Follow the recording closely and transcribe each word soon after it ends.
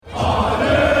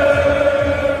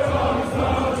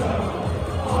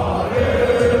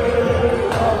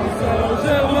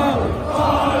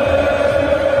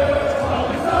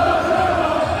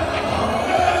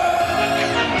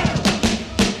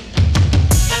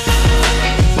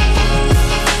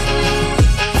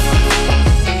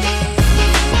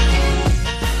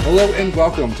Hello and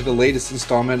welcome to the latest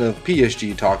installment of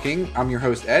PSG Talking. I'm your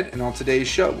host Ed, and on today's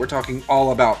show we're talking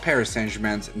all about Paris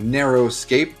Saint-Germain's narrow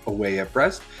escape away at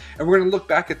Brest, and we're going to look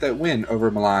back at that win over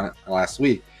Milan last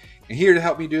week. And here to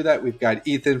help me do that, we've got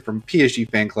Ethan from PSG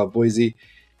Fan Club Boise.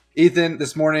 Ethan,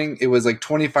 this morning it was like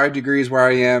 25 degrees where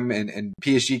I am, and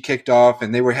PSG kicked off,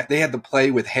 and they had to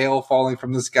play with hail falling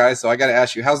from the sky. So I got to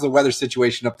ask you, how's the weather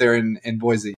situation up there in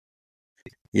Boise?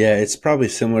 Yeah, it's probably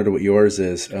similar to what yours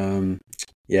is.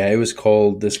 Yeah, it was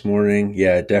cold this morning.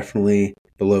 Yeah, definitely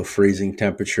below freezing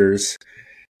temperatures.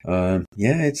 Yeah,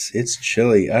 it's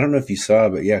chilly. I don't know if you saw,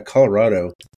 but yeah,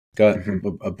 Colorado got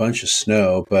a bunch of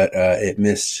snow, but it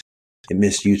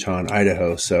missed Utah and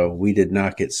Idaho, so we did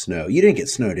not get snow. You didn't get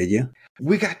snow, did you?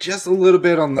 We got just a little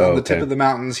bit on the tip of the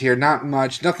mountains here. Not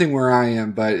much, nothing where I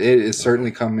am, but it is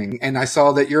certainly coming. And I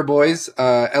saw that your boys,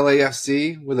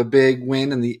 LAFC, with a big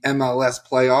win in the MLS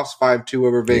playoffs, 5-2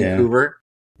 over Vancouver.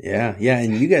 Yeah.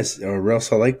 And you guys, Real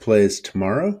Salt Lake plays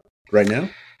tomorrow, right now?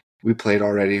 We played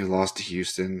already, lost to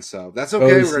Houston, so that's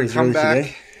okay. We're going to come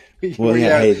back. Today? Well,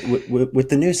 hey, with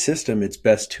the new system, it's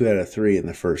best 2 out of 3 in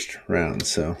the first round.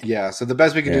 So so the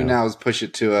best we can do now is push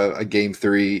it to a game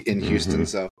 3 in Houston.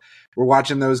 So we're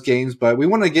watching those games, but we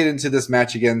want to get into this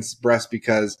match against Brest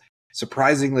because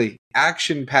surprisingly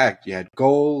action-packed. You had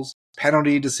goals,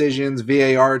 penalty decisions,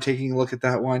 VAR taking a look at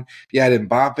that one. You had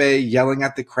Mbappe yelling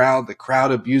at the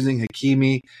crowd abusing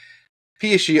Hakimi.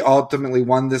 PSG ultimately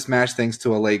won this match thanks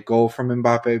to a late goal from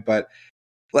Mbappe, but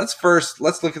let's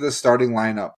look at the starting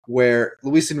lineup where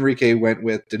Luis Enrique went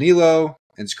with Danilo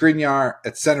and Skriniar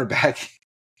at center back.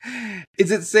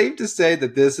 Is it safe to say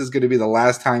that this is going to be the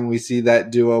last time we see that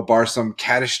duo bar some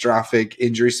catastrophic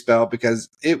injury spell? Because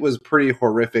it was pretty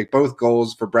horrific. Both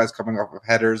goals for Brest coming off of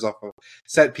headers, off of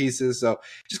set pieces. So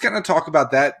just kind of talk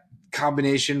about that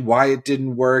combination, why it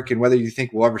didn't work, and whether you think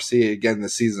we'll ever see it again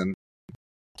this season.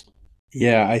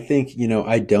 Yeah, I think,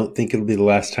 I don't think it'll be the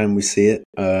last time we see it.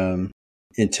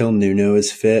 Until Nuno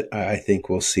is fit, I think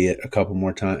we'll see it a couple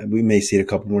more times. We may see it a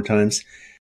couple more times.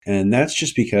 And that's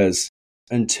just because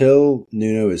until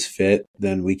Nuno is fit,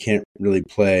 then we can't really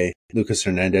play Lucas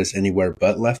Hernandez anywhere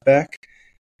but left back.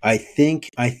 I think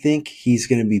he's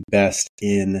going to be best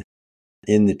in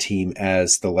the team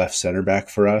as the left center back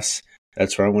for us.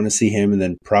 That's where I want to see him. And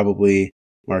then probably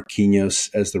Marquinhos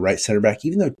as the right center back,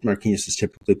 even though Marquinhos is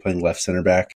typically playing left center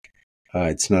back.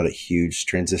 It's not a huge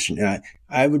transition.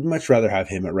 I would much rather have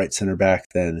him at right center back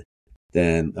than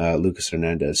Lucas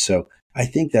Hernandez. So I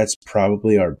think that's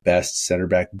probably our best center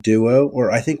back duo.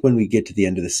 Or I think when we get to the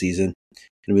end of the season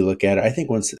and we look at it, I think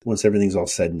once everything's all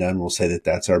said and done, we'll say that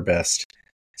that's our best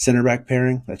center back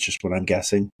pairing. That's just what I'm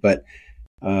guessing. But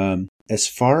as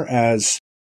far as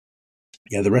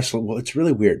the rest of it's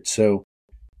really weird. So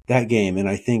that game, and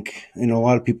I think a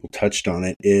lot of people touched on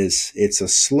it, is it's a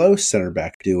slow center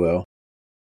back duo.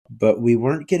 But we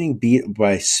weren't getting beat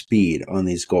by speed on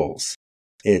these goals.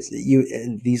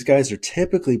 These guys are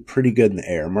typically pretty good in the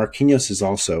air. Marquinhos is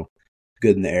also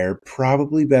good in the air,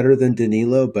 probably better than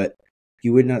Danilo, but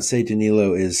you would not say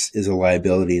Danilo is a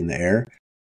liability in the air.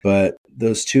 But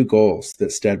those 2 goals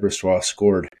that Stade Brestois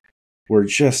scored were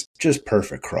just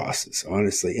perfect crosses,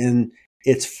 honestly. And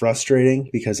it's frustrating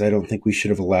because I don't think we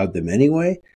should have allowed them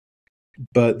anyway.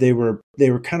 But they were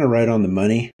kind of right on the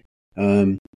money.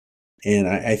 And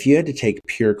if you had to take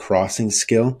pure crossing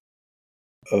skill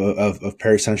of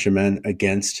Paris Saint-Germain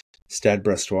against Stade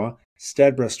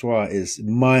Brestois is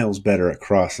miles better at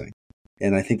crossing.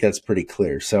 And I think that's pretty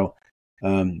clear. So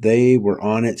they were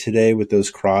on it today with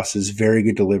those crosses, very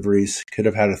good deliveries, could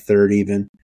have had a third even.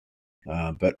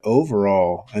 But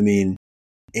overall, it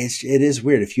is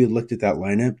weird. If you had looked at that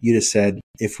lineup, you'd have said,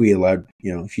 if we allowed,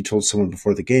 if you told someone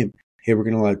before the game, hey, we're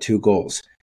going to allow 2 goals,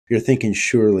 you're thinking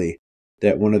surely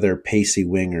that one of their pacey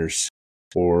wingers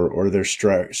or their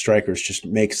strikers just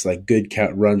makes like good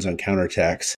runs on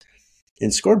counterattacks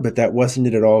and scored, but that wasn't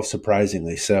it at all,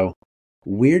 surprisingly. So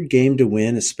weird game to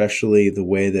win, especially the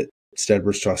way that Stade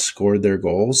Brestois scored their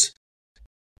goals.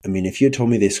 If you had told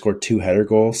me they scored 2 header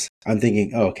goals, I'm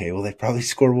thinking, okay, well, they probably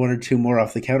score 1 or 2 more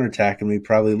off the counterattack and we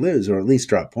probably lose or at least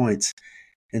drop points.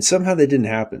 And somehow that didn't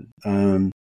happen.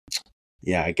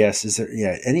 I guess, is there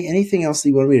anything else that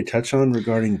you want me to touch on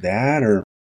regarding that? Or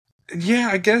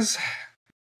I guess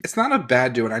it's not a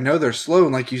bad duo. I know they're slow,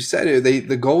 and like you said,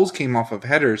 the goals came off of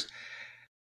headers.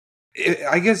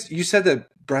 I guess you said that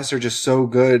Brest are just so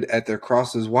good at their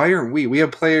crosses. Why aren't we? We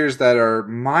have players that are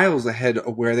miles ahead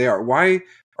of where they are. Why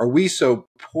are we so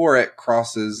poor at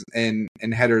crosses and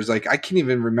headers? Like, I can't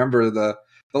even remember the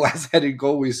last headed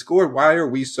goal we scored. Why are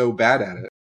we so bad at it?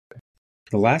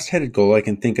 The last headed goal I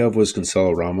can think of was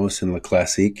Gonzalo Ramos in La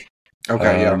Classique.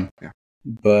 Okay, yeah.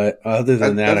 But other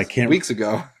than that, I That's can't. weeks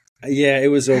ago. Yeah, it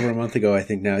was over a month ago, I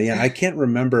think now. Yeah, I can't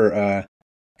remember.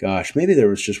 Gosh, maybe there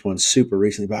was just one super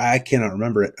recently, but I cannot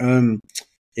remember it.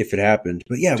 If it happened,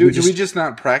 but yeah, Do we just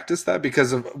not practice that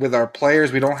because with our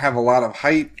players we don't have a lot of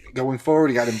height going forward?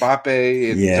 You got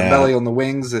Mbappe and yeah. Dembele on the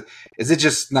wings. Is it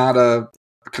just not a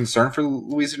concern for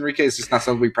Luis Enrique? It's just not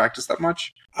something we practice that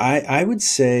much. I would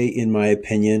say, in my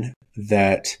opinion,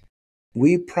 that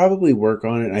we probably work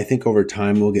on it. I think over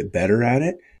time we'll get better at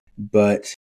it,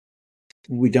 but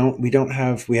we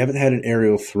haven't had an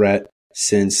aerial threat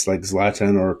since like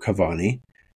Zlatan or Cavani.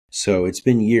 So it's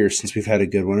been years since we've had a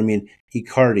good one. I mean,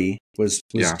 Icardi was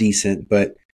Yeah. decent,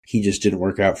 but he just didn't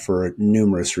work out for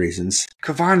numerous reasons.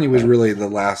 Cavani was really the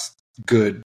last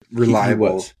good, reliable.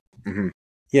 He was. Mm-hmm.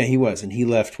 Yeah, he was, and he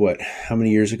left how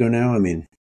many years ago now? I mean,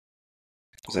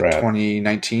 was that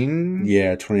 2019?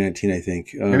 Yeah, 2019, I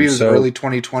think. Maybe it was early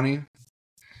 2020.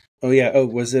 Oh yeah. Oh,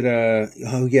 was it?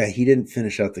 Oh yeah. He didn't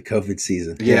finish out the COVID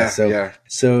season. Yeah.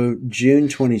 So June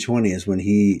 2020 is when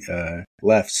he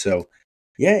left. So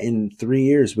yeah, in 3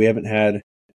 years we haven't had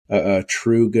a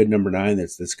true good number 9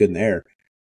 that's good in the air,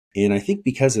 and I think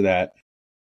because of that,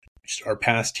 just our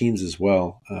past teams as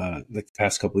well, like the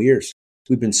past couple of years,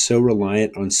 we've been so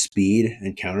reliant on speed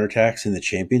and counterattacks in the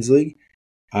Champions League.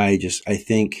 I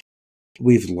think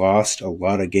we've lost a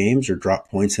lot of games or dropped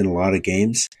points in a lot of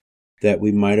games that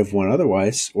we might have won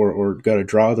otherwise or got a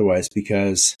draw otherwise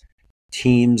because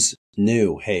teams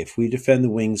knew, hey, if we defend the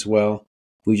wings well,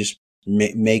 we just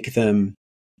make them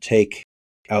take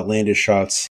outlandish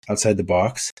shots outside the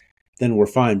box, then we're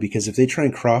fine. Because if they try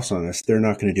and cross on us, they're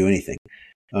not going to do anything.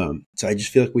 So I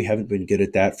just feel like we haven't been good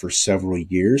at that for several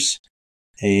years,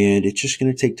 and it's just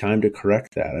going to take time to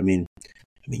correct that. I mean,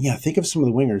 yeah, think of some of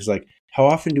the wingers. Like, how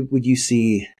often would you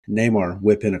see Neymar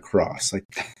whip in a cross? Like,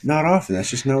 not often. That's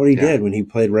just not what he did when he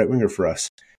played right winger for us.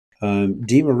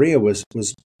 Di Maria was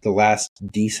the last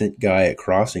decent guy at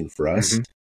crossing for us,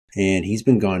 and he's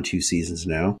been gone 2 seasons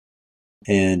now.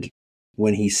 And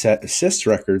when he set assist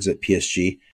records at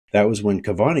PSG, that was when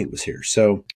Cavani was here.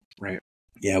 So,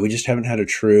 yeah, we just haven't had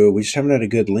a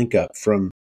good link up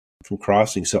from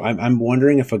crossing. So I'm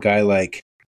wondering if a guy like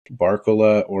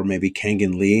Barcola or maybe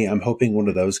Kangan Lee, I'm hoping one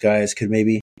of those guys could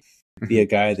maybe be a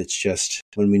guy that's just,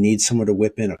 when we need someone to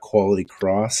whip in a quality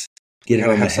cross, get it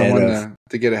on the head of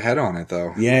to get a head on it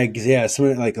though. Yeah,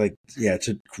 someone like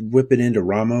to whip it into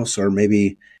Ramos or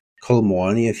maybe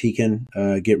Colomwani. If he can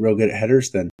get real good at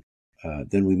headers, then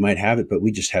we might have it. But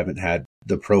we just haven't had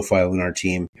the profile in our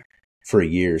team for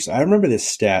years. I remember this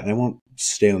stat, and I won't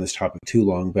stay on this topic too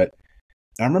long, but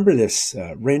I remember this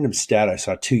random stat I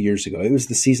saw 2 years ago. It was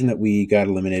the season that we got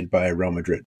eliminated by Real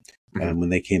Madrid when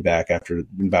they came back after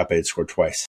Mbappe had scored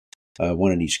twice,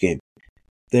 one in each game.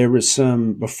 There was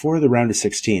some, before the round of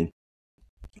 16,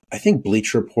 I think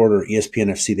Bleacher Report or ESPN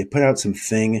FC, they put out some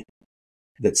thing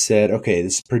that said, okay,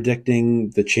 this is predicting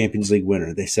the Champions League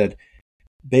winner. They said,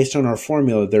 based on our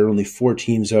formula, there are only 4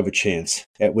 teams who have a chance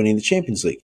at winning the Champions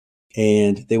League.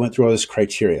 And they went through all this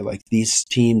criteria, like these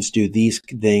teams do these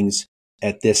things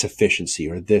at this efficiency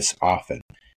or this often.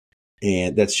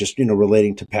 And that's just,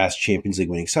 relating to past Champions League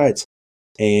winning sides.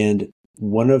 And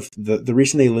one of the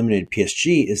reason they eliminated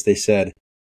PSG is they said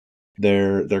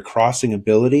their crossing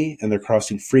ability and their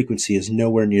crossing frequency is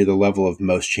nowhere near the level of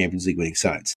most Champions League winning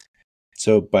sides.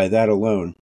 So by that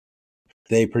alone,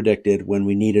 they predicted when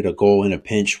we needed a goal in a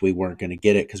pinch, we weren't going to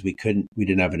get it because we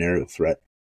didn't have an aerial threat.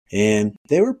 And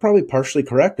they were probably partially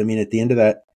correct. I mean, at the end of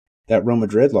that Real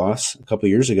Madrid loss a couple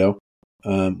of years ago,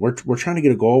 we're trying to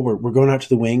get a goal. We're going out to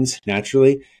the wings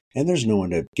naturally, and there's no one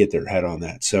to get their head on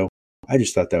that. So I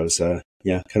just thought that was kind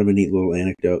of a neat little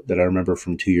anecdote that I remember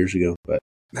from 2 years ago. But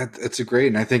that's a great,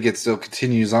 and I think it still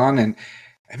continues on. And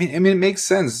I mean, it makes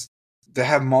sense to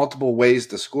have multiple ways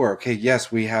to score. Okay, yes,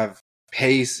 we have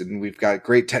pace and we've got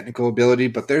great technical ability,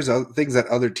 but there's other things that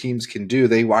other teams can do.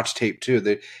 They watch tape too.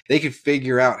 They can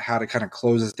figure out how to kind of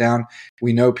close us down.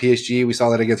 We know PSG, we saw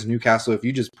that against Newcastle. If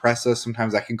you just press us,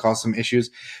 sometimes that can cause some issues.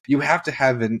 You have to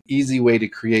have an easy way to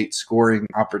create scoring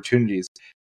opportunities.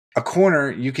 A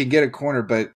corner, you can get a corner,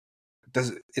 but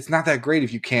it's not that great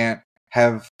if you can't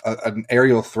have an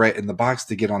aerial threat in the box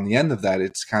to get on the end of that.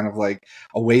 It's kind of like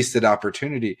a wasted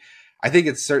opportunity. I think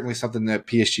it's certainly something that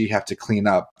PSG have to clean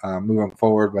up moving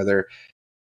forward, whether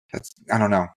that's, I don't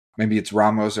know, maybe it's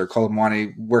Ramos or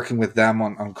Colomwani working with them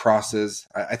on crosses.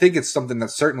 I think it's something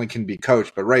that certainly can be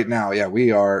coached, but right now, yeah,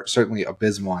 we are certainly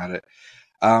abysmal at it.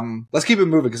 Let's keep it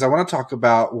moving because I want to talk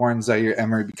about Warren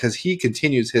Zaire-Emery because he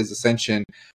continues his ascension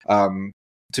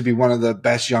to be one of the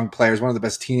best young players, one of the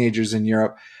best teenagers in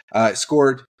Europe.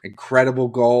 Scored incredible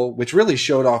goal, which really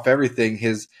showed off everything.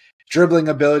 His dribbling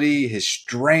ability, his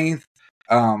strength,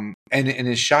 and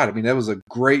his shot. I mean, that was a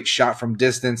great shot from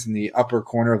distance in the upper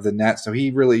corner of the net. So he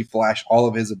really flashed all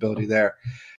of his ability there.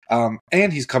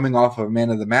 And he's coming off of a man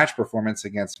of the match performance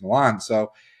against Milan.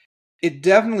 So it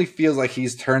definitely feels like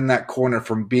he's turned that corner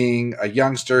from being a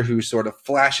youngster who sort of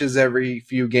flashes every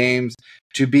few games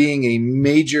to being a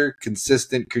major,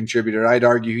 consistent contributor. I'd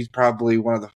argue he's probably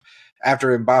one of the,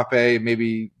 after Mbappe,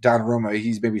 maybe Donnarumma,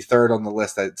 he's maybe third on the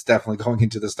list that's definitely going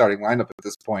into the starting lineup at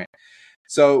this point.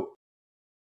 So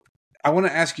I want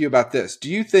to ask you about this.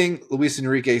 Do you think Luis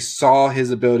Enrique saw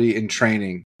his ability in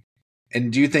training?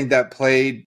 And do you think that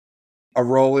played a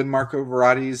role in Marco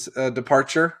Verratti's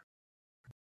departure?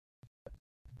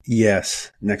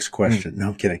 Yes. Next question. No,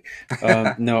 I'm kidding.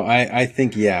 No, I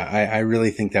think, yeah, I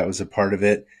really think that was a part of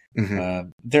it.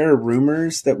 There are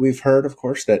rumors that we've heard, of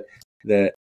course, that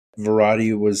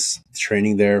Verratti was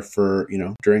training there for,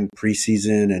 during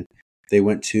preseason, and they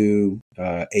went to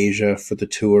Asia for the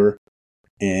tour.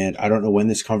 And I don't know when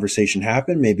this conversation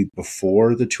happened, maybe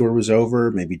before the tour was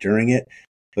over, maybe during it,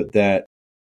 but that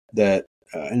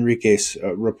Enrique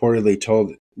reportedly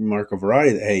told Marco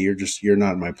Verratti that, hey, you're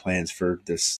not in my plans for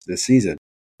this season,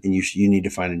 and you need to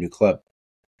find a new club.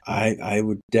 I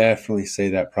would definitely say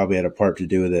that probably had a part to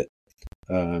do with it,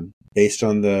 based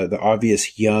on the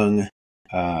obvious young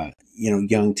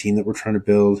team that we're trying to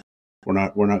build. We're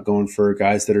not going for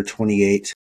guys that are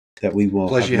 28 that we will.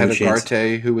 Plus, you had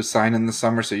Ugarte who was signed in the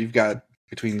summer, so you've got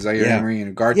between Zaire Emery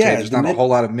and Ugarte, there's not a whole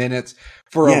lot of minutes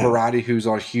for a Verratti who's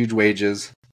on huge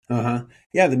wages.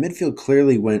 Yeah, the midfield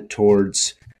clearly went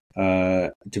towards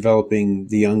developing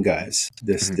the young guys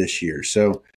this year.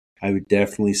 So I would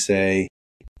definitely say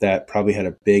that probably had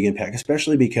a big impact,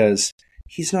 especially because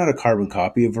he's not a carbon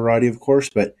copy of Verratti, of course,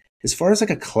 but as far as like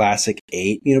a classic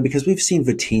 8, because we've seen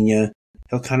Vitinha,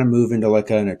 he'll kind of move into like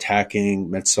an attacking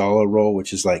Metsala role,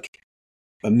 which is like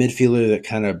a midfielder that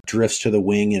kind of drifts to the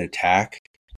wing and attack.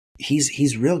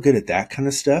 He's real good at that kind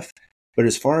of stuff. But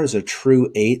as far as a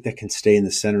true 8 that can stay in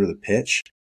the center of the pitch,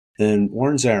 then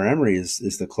Warren Zaire-Emery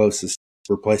is the closest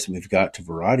replacement we've got to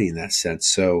Verratti in that sense.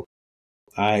 So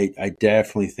I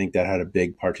definitely think that had a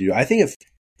big part to do. I think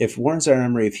if Warren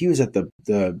Zaire-Emery, if he was at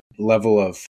the level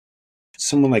of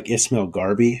someone like Ismail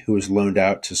Garbi, who was loaned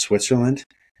out to Switzerland,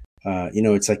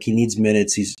 it's like he needs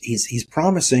minutes. He's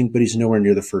promising, but he's nowhere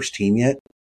near the first team yet.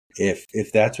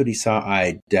 If that's what he saw,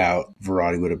 I doubt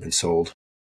Verratti would have been sold.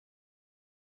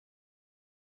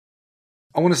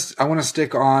 I want to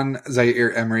stick on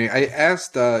Zaire Emery. I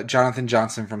asked Jonathan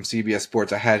Johnson from CBS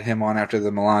Sports. I had him on after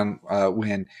the Milan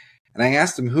win, and I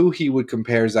asked him who he would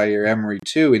compare Zaire Emery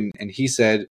to, and he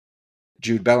said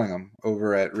Jude Bellingham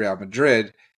over at Real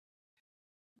Madrid.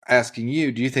 Asking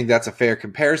you, do you think that's a fair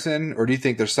comparison, or do you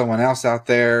think there's someone else out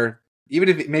there, even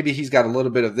if maybe he's got a little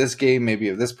bit of this game, maybe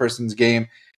of this person's game?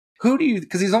 Who do you,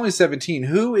 because he's only 17,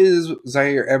 who is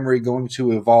Zaire Emery going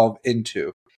to evolve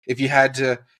into? If you had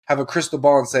to have a crystal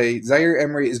ball and say Zaire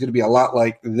Emery is going to be a lot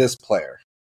like this player.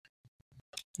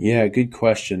 Yeah, good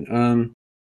question.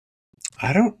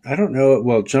 I don't know.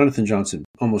 Well, Jonathan Johnson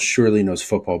almost surely knows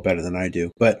football better than I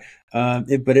do. But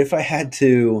if I had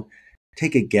to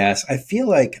take a guess, I feel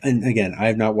like, and again, I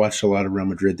have not watched a lot of Real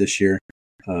Madrid this year.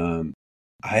 I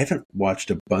haven't watched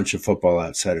a bunch of football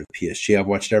outside of PSG. I've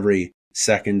watched every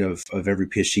second of every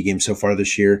PSG game so far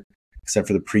this year, except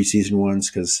for the preseason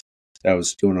ones, because that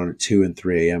was going on at 2 and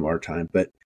 3 a.m. our time.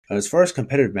 But as far as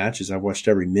competitive matches, I've watched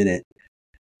every minute,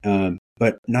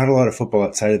 but not a lot of football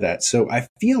outside of that. So I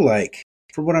feel like,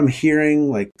 from what I'm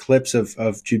hearing, like clips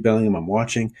of Jude Bellingham I'm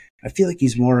watching, I feel like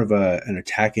he's more of an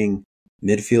attacking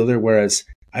midfielder, whereas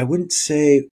I wouldn't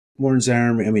say Warren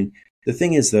Zaire. I mean, the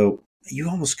thing is, though, you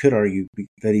almost could argue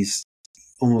that he's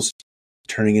almost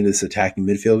turning into this attacking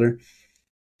midfielder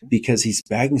because he's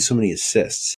bagging so many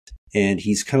assists. And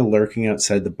he's kind of lurking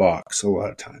outside the box a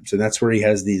lot of times. And that's where he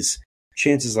has these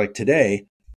chances like today.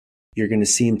 You're going to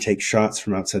see him take shots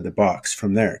from outside the box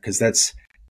from there, because that's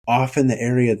often the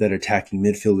area that attacking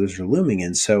midfielders are looming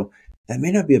in. So that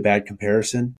may not be a bad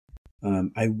comparison.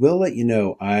 I will let you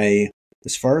know,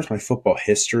 as far as my football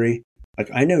history, like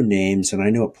I know names and I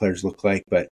know what players look like,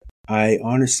 but I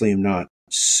honestly am not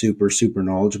super, super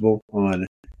knowledgeable on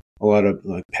a lot of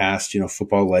like past,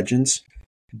 football legends.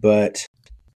 But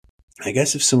I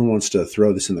guess if someone wants to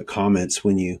throw this in the comments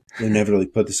when you inevitably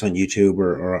put this on YouTube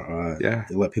or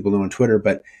let people know on Twitter,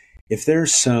 but if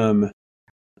there's some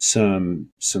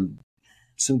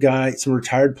guy, some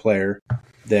retired player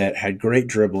that had great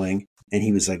dribbling and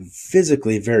he was like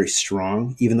physically very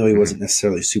strong, even though he wasn't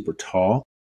necessarily super tall,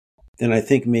 then I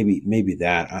think maybe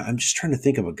that. I'm just trying to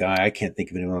think of a guy. I can't think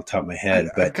of anyone on the top of my head.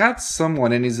 I got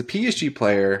someone, and he's a PSG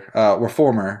player, or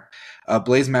former,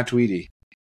 Blaise Matuidi.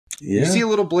 Yeah. You see a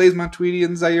little Blaise Matuidi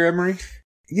in Zaire Emery?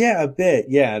 Yeah, a bit.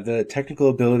 Yeah, the technical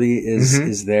ability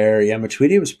is there. Yeah,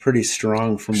 Matuidi was pretty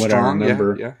strong from what I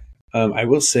remember. Yeah. I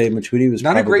will say Matuidi was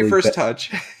not probably a great first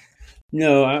touch.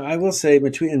 No, I will say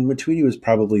Matuidi was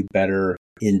probably better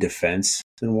in defense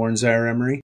than Warren Zaire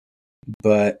Emery.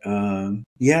 But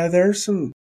yeah, there's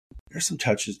some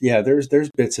touches. Yeah, there's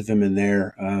bits of him in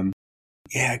there.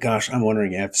 Yeah, gosh, I'm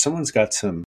wondering if someone's got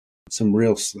some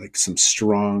real, like, some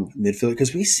strong midfield,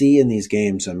 because we see in these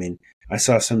games. I mean, I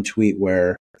saw some tweet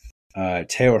where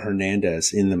Teo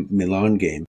Hernandez in the Milan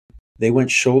game, they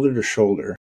went shoulder to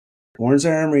shoulder. Warren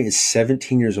Zaire Emery is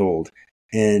 17 years old,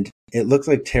 and it looked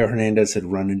like Teo Hernandez had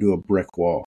run into a brick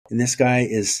wall. And this guy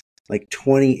is like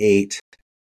 28.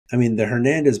 I mean, the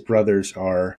Hernandez brothers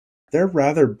they're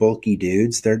rather bulky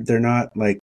dudes. They're not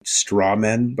like straw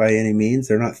men by any means.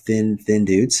 They're not thin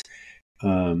dudes.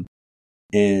 And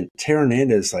Teo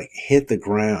Hernandez like hit the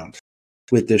ground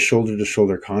with this shoulder to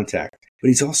shoulder contact, but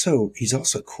he's also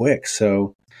quick.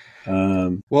 So,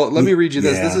 well, let me read you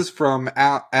this. Yeah. This is from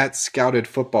at Scouted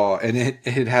Football, and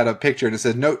it had a picture, and it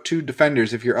said, "Note to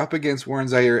defenders: if you're up against Warren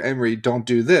Zaire Emery, don't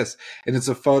do this." And it's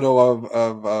a photo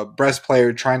of a Brest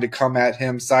player trying to come at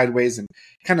him sideways and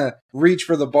kind of reach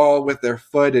for the ball with their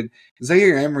foot, and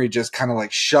Zaire Emery just kind of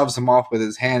like shoves him off with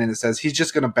his hand, and it says he's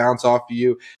just going to bounce off of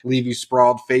you, leave you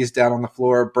sprawled face down on the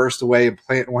floor, burst away, and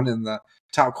plant one in the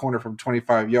top corner from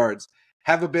 25 yards.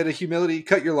 Have a bit of humility,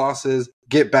 cut your losses,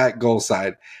 get back goal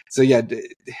side. So yeah,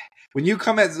 when you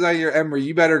come at Zaire Emery,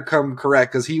 you better come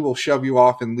correct, because he will shove you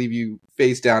off and leave you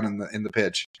face down in the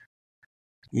pitch.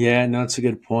 Yeah, no, that's a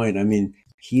good point. I mean,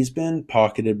 he's been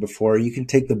pocketed before. You can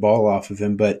take the ball off of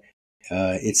him, but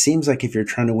it seems like if you're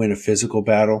trying to win a physical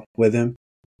battle with him,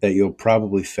 that you'll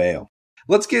probably fail.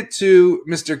 Let's get to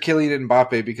Mr. Kylian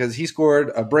Mbappe, because he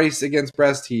scored a brace against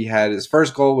Brest. He had his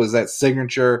first goal was that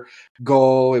signature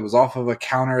goal. It was off of a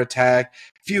counterattack.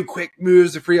 Few quick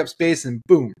moves to free up space, and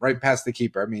boom, right past the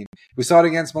keeper. I mean, we saw it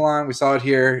against Milan. We saw it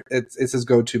here. It's his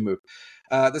go-to move.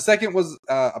 The second was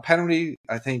a penalty.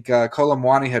 I think Kolo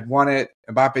Muani had won it.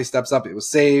 Mbappe steps up. It was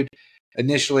saved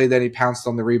initially. Then he pounced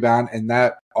on the rebound, and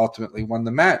that ultimately won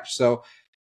the match. So,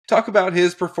 talk about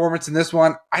his performance in this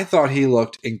one. I thought he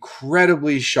looked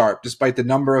incredibly sharp despite the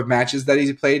number of matches that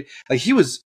he played. Like, he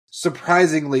was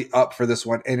surprisingly up for this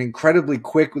one and incredibly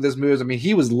quick with his moves. I mean,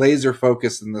 he was laser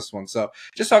focused in this one. So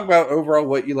just talk about overall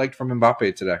what you liked from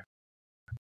Mbappe today.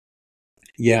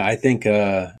 Yeah, I think,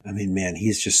 I mean, man,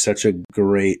 he's just such a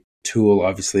great tool,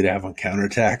 obviously, to have on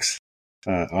counterattacks.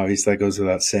 Obviously, that goes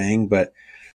without saying, but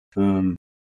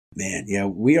man, yeah,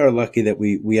 we are lucky that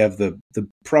we have the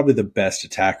probably the best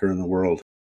attacker in the world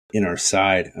in our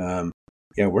side.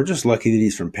 Yeah, we're just lucky that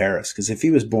he's from Paris, because if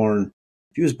he was born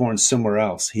somewhere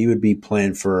else, he would be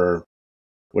playing for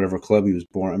whatever club he was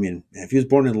born. I mean, if he was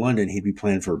born in London, he'd be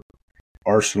playing for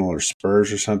Arsenal or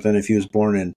Spurs or something. If he was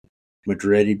born in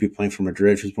Madrid, he'd be playing for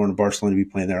Madrid. If he was born in Barcelona, he'd be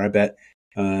playing there, I bet.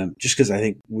 Just because I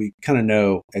think we kind of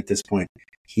know at this point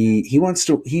he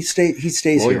stays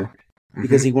here.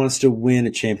 Because he wants to win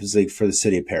a Champions League for the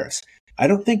city of Paris. I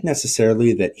don't think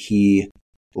necessarily that he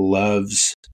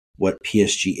loves what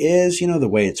PSG is, the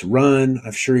way it's run.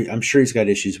 I'm sure he's got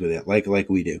issues with it, like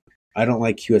we do. I don't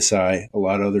like QSI. A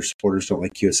lot of other supporters don't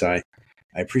like QSI.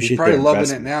 I appreciate. He's probably loving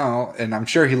it now, and I'm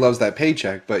sure he loves that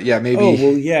paycheck. But yeah, maybe. Oh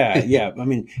well, yeah. I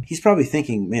mean, he's probably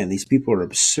thinking, man, these people are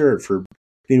absurd for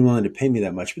being willing to pay me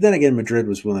that much. But then again, Madrid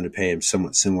was willing to pay him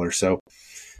somewhat similar, so.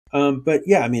 But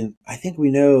yeah, I mean, I think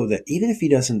we know that even if he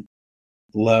doesn't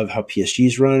love how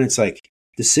PSG's run, it's like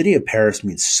the city of Paris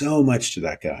means so much to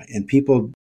that guy, and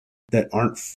people that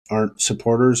aren't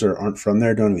supporters or aren't from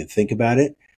there don't even think about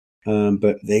it.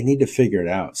 But they need to figure it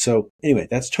out. So anyway,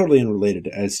 that's totally unrelated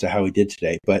as to how he did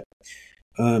today. But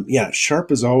yeah,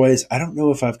 sharp as always. I don't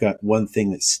know if I've got one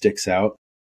thing that sticks out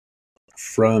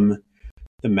from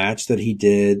the match that he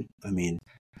did.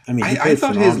 I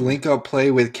thought his link-up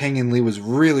play with Kang and Lee was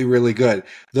really, really good.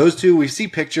 Those two, we see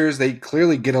pictures. They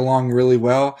clearly get along really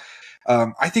well.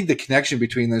 I think the connection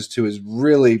between those two is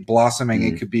really blossoming.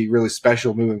 It could be really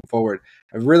special moving forward.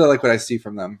 I really like what I see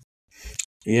from them.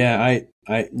 Yeah, I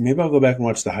maybe I'll go back and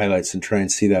watch the highlights and try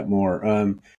and see that more.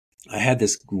 I had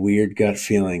this weird gut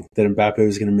feeling that Mbappe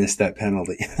was going to miss that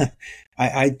penalty.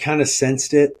 I kind of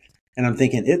sensed it, and I'm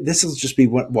thinking this will just be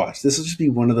This will just be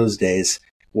one of those days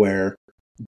where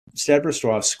Stade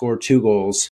Brestois scored 2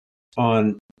 goals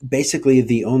on basically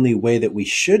the only way that we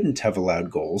shouldn't have allowed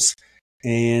goals.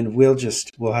 And we'll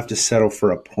have to settle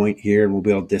for a point here, and we'll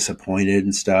be all disappointed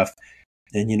and stuff.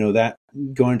 And that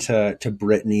going to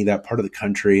Brittany, that part of the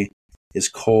country is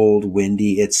cold,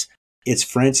 windy. It's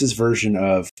France's version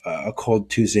of a cold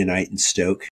Tuesday night in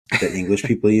Stoke that English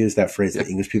people use. That phrase Yeah. that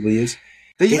English people use.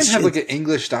 They even have like an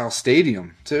English style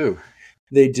stadium too.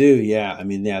 They do, yeah. I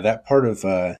mean, yeah, that part of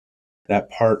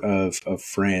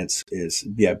France is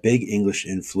big English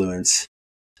influence.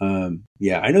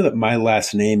 I know that my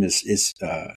last name is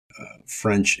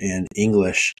French and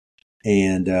English,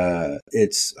 and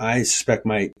I suspect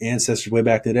my ancestors way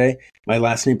back today, my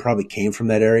last name probably came from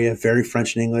that area, very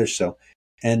French and English. So,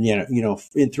 and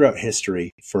throughout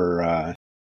history for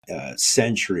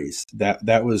centuries,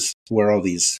 that was where all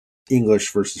these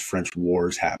English versus French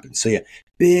wars happened. So yeah,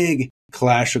 big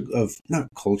clash of not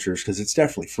cultures, because it's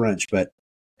definitely French, but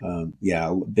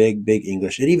big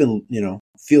English. It even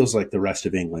feels like the rest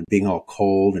of England, being all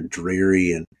cold and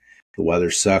dreary and the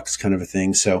weather sucks, kind of a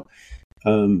thing. So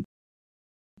I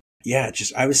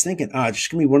was thinking,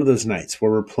 just gonna be one of those nights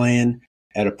where we're playing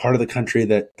at a part of the country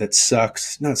that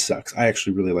sucks. Not sucks. I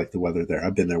actually really like the weather there.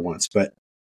 I've been there once, but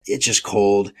it's just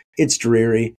cold. It's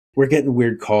dreary. We're getting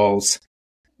weird calls.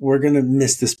 We're gonna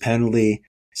miss this penalty.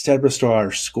 Stade Bristol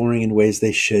are scoring in ways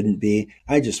they shouldn't be.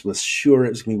 I just was sure it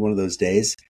was gonna be one of those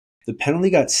days. The penalty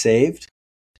got saved,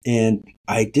 and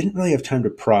I didn't really have time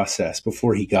to process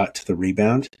before he got to the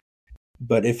rebound.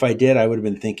 But if I did, I would have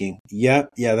been thinking,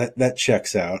 that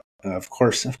checks out. Of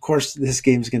course, this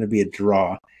game's going to be a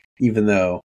draw, even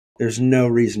though there's no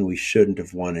reason we shouldn't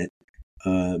have won it.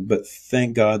 But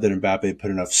thank God that Mbappe put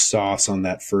enough sauce on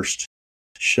that first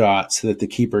shot so that the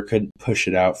keeper couldn't push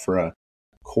it out for a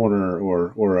corner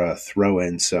or a throw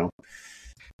in. So,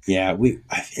 yeah,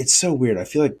 it's so weird. I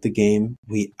feel like the game,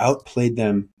 we outplayed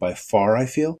them by far, I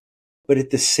feel. But at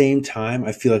the same time,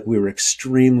 I feel like we were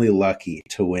extremely lucky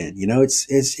to win.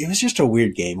 It was just a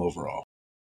weird game overall.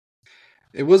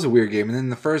 It was a weird game. And then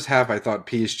the first half, I thought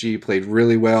PSG played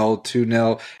really well,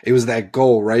 2-0. It was that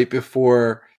goal right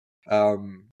before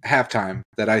halftime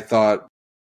that I thought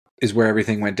is where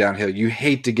everything went downhill. You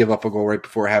hate to give up a goal right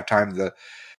before halftime.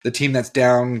 The team that's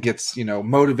down gets,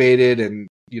 motivated, and,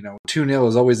 2-0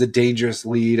 is always a dangerous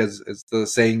lead, as the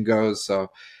saying goes. So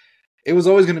it was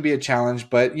always going to be a challenge.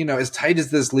 But, as tight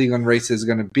as this league on race is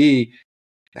going to be,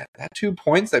 that 2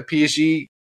 points that PSG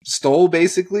stole,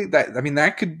 basically,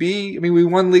 that could be, we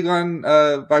won League on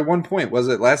by 1 point, was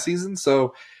it last season?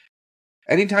 So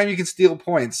anytime you can steal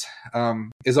points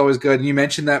is always good. And you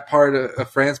mentioned that part of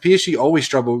France. PSG always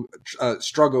struggle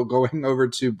going over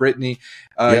to Brittany.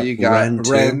 You got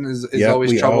Rennes is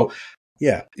always trouble.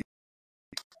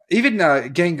 Even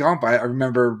Guingamp, I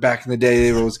remember back in the day,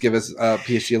 they would always give us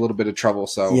PSG a little bit of trouble.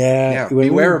 So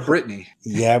beware of Brittany.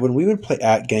 Yeah, when we would play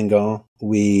at Guingamp,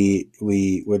 we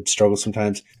would struggle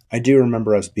sometimes. I do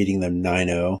remember us beating them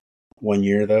 9-0 one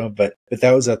year, though, but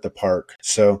that was at the park.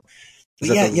 So is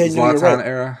that the Zlatan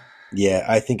era? Yeah,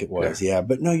 I think it was. Yeah,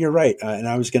 but no, you're right. And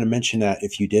I was going to mention that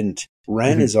if you didn't,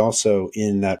 Rennes is also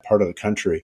in that part of the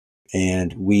country,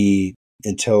 and we,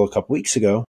 until a couple weeks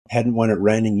ago, hadn't won at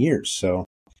Rennes in years. So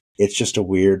it's just a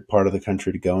weird part of the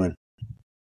country to go in.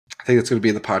 I think it's going to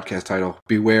be the podcast title.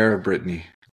 Beware of Brittany.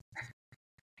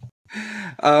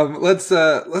 Let's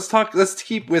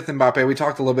keep with Mbappe. We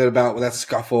talked a little bit about that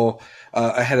scuffle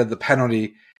ahead of the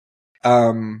penalty.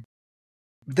 Then,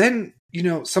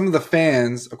 some of the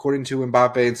fans, according to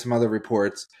Mbappe and some other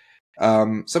reports,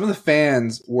 some of the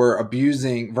fans were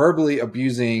verbally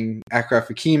abusing Achraf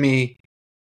Hakimi,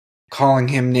 calling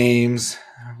him names.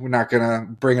 We're not going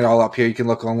to bring it all up here. You can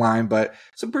look online, but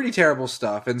some pretty terrible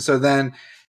stuff. And so then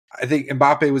I think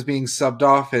Mbappe was being subbed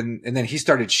off, and then he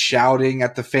started shouting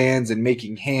at the fans and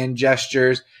making hand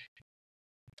gestures.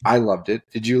 I loved it.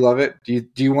 Did you love it? Do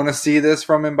you want to see this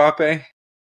from Mbappe?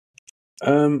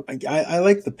 I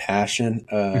like the passion.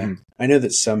 I know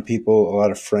that some people, a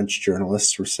lot of French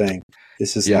journalists were saying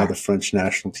this is now the French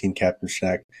national team captain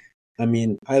Shaq.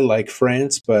 I like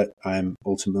France, but I'm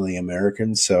ultimately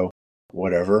American, so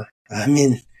whatever.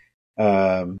 Other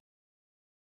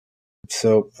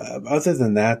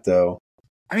than that, though,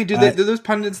 do those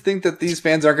pundits think that these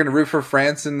fans aren't going to root for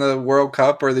France in the World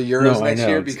Cup or the Euros next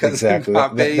year because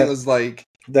Mbappe was like...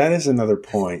 That is another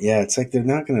point. Yeah, it's like they're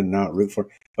not going to not root for...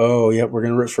 Oh, yeah, we're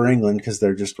going to root for England because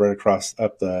they're just right across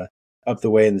up the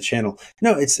way in the channel.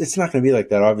 No, it's not going to be like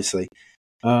that, obviously.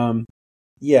 I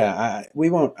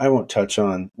won't touch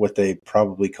on what they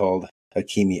probably called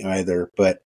Hakimi either,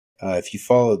 but if you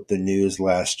followed the news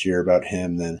last year about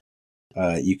him, then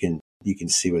you can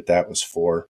see what that was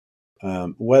for.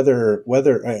 Whether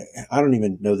I don't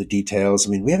even know the details.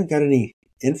 We haven't got any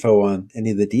info on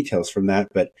any of the details from that,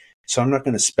 but so I'm not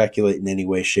going to speculate in any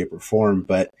way, shape, or form.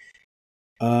 But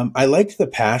I liked the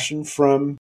passion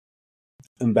from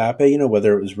Mbappe.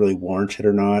 Whether it was really warranted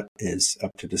or not is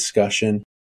up to discussion.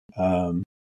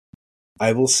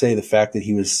 I will say the fact that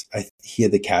he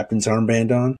had the captain's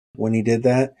armband on when he did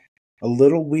that, a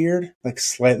little weird, like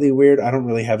slightly weird. I don't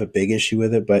really have a big issue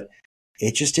with it, but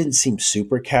it just didn't seem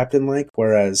super captain-like,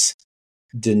 whereas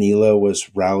Danilo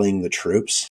was rallying the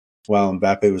troops while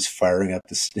Mbappe was firing up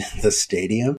the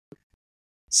stadium.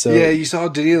 So yeah, you saw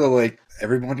Danilo like,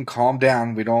 everyone calm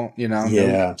down. We don't,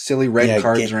 no silly red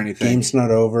cards or anything. Game's not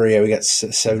over. Yeah, we got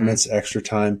 7 minutes extra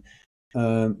time.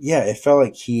 It felt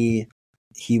like he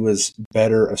was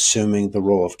better assuming the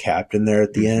role of captain there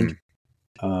at the end.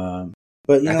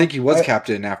 But I think he was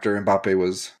captain after Mbappe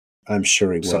was. I'm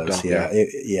sure he was. Up,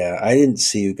 yeah. I didn't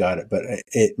see who got it, but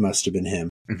it must have been him.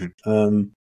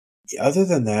 Other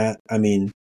than that, I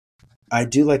mean, I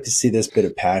do like to see this bit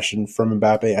of passion from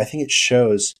Mbappe. I think it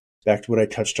shows, back to what I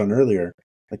touched on earlier,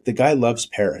 like the guy loves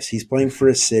Paris. He's playing for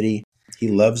his city. He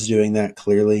loves doing that,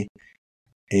 clearly.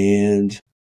 And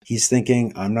he's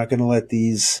thinking, I'm not going to let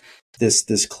this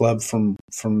club from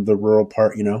the rural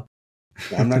part,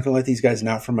 I'm not going to let these guys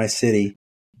not from my city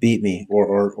beat me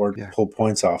or pull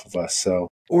points off of us. So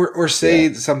or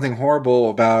say something horrible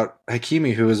about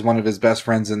Hakimi, who is one of his best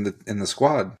friends in the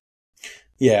squad.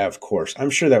 Yeah, of course. I'm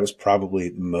sure that was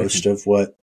probably most of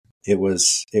what it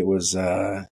was. It was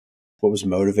what was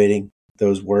motivating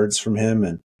those words from him.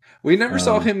 And we never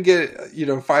saw him get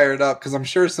fired up, because I'm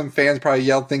sure some fans probably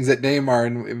yelled things at Neymar,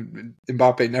 and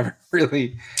Mbappe never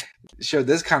really showed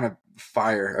this kind of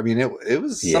fire. I mean, it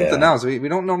was something else. We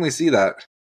don't normally see that.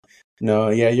 No,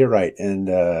 yeah, you're right.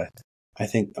 And I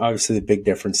think obviously the big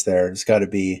difference there has got to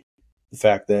be the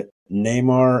fact that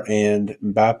Neymar and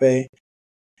Mbappe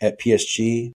at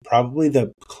PSG, probably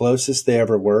the closest they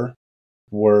ever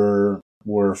were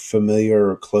familiar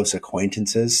or close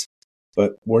acquaintances.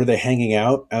 But were they hanging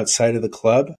out outside of the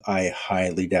club? I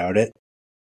highly doubt it.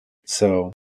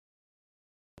 So,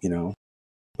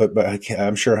 but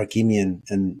I'm sure Hakimi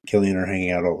and Kylian are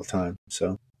hanging out all the time.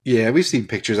 So. Yeah, we've seen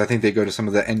pictures. I think they go to some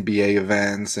of the NBA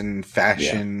events and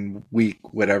fashion week,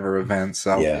 whatever events.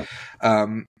 So,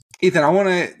 Ethan, I want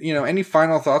to, any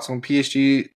final thoughts on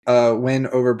PSG win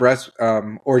over Brest,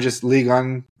 or just Ligue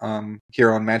 1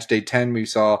 here on match day 10? We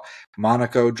saw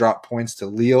Monaco drop points to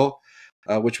Lille,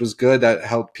 which was good. That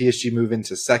helped PSG move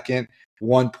into second,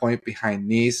 1 point behind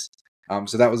Nice.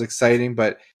 So that was exciting.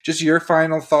 But just your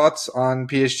final thoughts on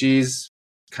PSG's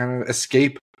kind of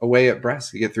escape away at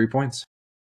Brest to get 3 points.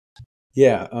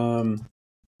 Yeah,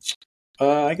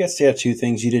 I guess, 2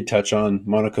 things. You did touch on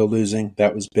Monaco losing.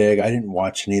 That was big. I didn't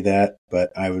watch any of that,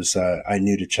 but I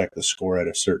knew to check the score at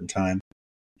a certain time,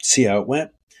 see how it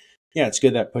went. Yeah, it's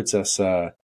good. That puts us,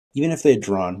 even if they had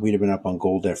drawn, we'd have been up on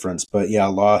goal difference. But yeah, a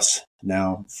loss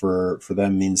now for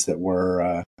them means that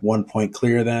we're 1 point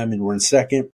clear of them, and we're in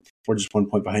second. We're just 1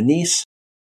 point behind Nice.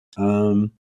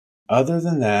 Other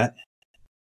than that,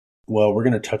 well, we're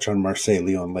going to touch on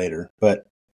Marseille-Lyon later, but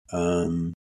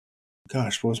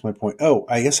what was my point? Oh,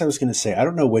 I guess I was going to say, I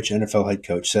don't know which NFL head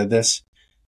coach said this,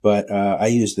 but I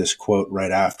used this quote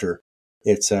right after.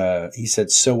 He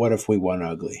said, "So what if we won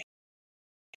ugly?"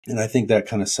 And I think that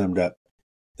kind of summed up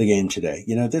the game today.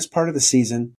 This part of the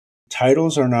season,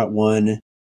 titles are not won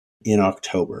in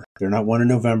October. They're not won in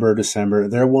November or December.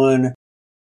 They're won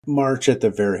March at the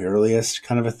very earliest,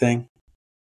 kind of a thing.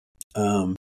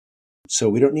 So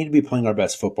we don't need to be playing our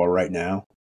best football right now.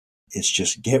 It's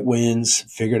just get wins,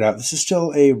 figure it out. This is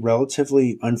still a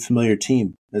relatively unfamiliar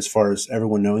team as far as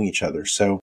everyone knowing each other.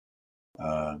 So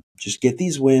just get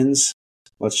these wins.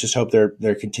 Let's just hope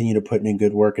they're continue to put in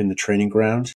good work in the training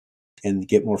ground and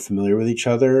get more familiar with each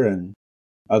other. And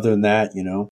other than that,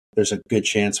 there's a good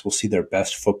chance we'll see their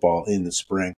best football in the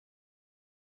spring.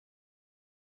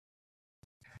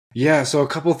 Yeah, so a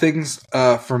couple things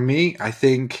for me. I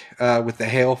think with the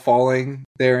hail falling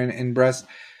there in Brest,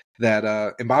 that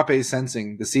Mbappe is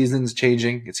sensing the season's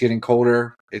changing. It's getting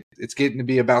colder. It's getting to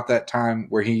be about that time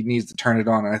where he needs to turn it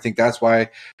on. And I think that's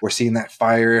why we're seeing that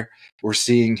fire. We're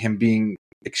seeing him being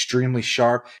extremely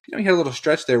sharp. He had a little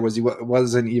stretch there he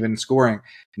wasn't even scoring.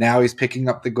 Now he's picking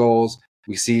up the goals.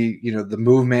 We see, the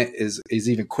movement is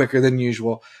even quicker than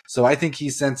usual. So I think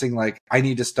he's sensing like, I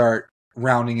need to start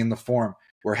rounding in the form.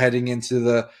 We're heading into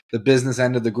the business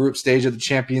end of the group stage of the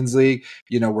Champions League.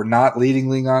 We're not leading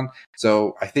Ligue 1.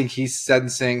 So I think he's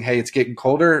sensing, hey, it's getting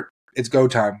colder. It's go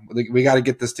time. We got to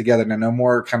get this together now. No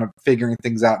more kind of figuring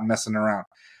things out and messing around.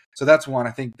 So that's one.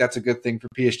 I think that's a good thing for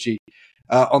PSG.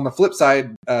 On the flip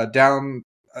side, down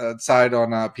side on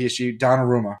PSG,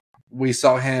 Donnarumma. We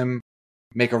saw him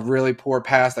make a really poor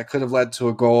pass that could have led to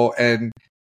a goal. And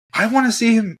I want to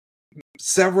see him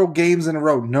several games in a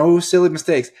row, no silly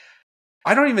mistakes.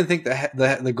 I don't even think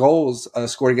the goals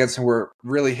scored against him were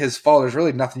really his fault. There's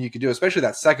really nothing you could do, especially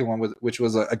that second one, which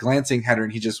was a glancing header,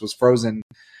 and he just was frozen.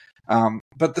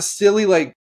 But the silly,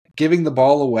 like, giving the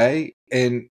ball away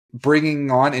and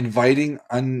inviting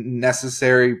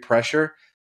unnecessary pressure,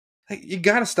 like, you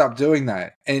got to stop doing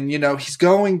that. And, he's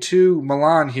going to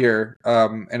Milan here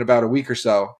in about a week or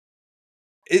so.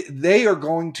 They are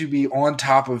going to be on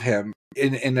top of him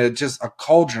in just a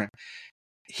cauldron.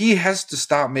 He has to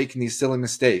stop making these silly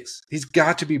mistakes. He's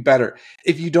got to be better.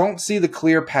 If you don't see the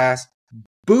clear pass,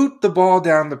 boot the ball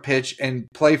down the pitch and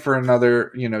play for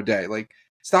another, day. Like,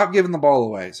 stop giving the ball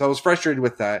away. So I was frustrated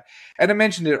with that. And I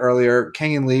mentioned it earlier.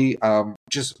 Kenyon Lee,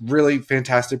 just really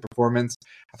fantastic performance.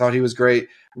 I thought he was great.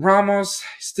 Ramos,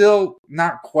 still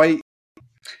not quite.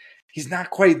 He's not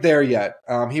quite there yet.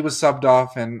 He was subbed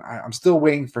off, and I'm still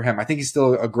waiting for him. I think he's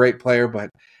still a great player, but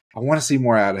I want to see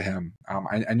more out of him.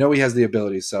 I know he has the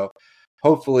ability, so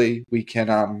hopefully we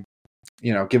can,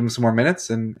 give him some more minutes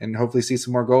and hopefully see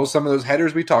some more goals. Some of those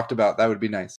headers we talked about, that would be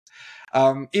nice.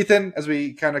 Ethan, as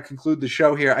we kind of conclude the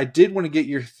show here, I did want to get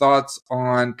your thoughts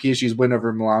on PSG's win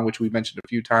over Milan, which we mentioned a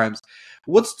few times.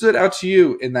 What stood out to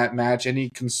you in that match? Any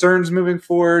concerns moving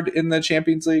forward in the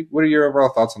Champions League? What are your overall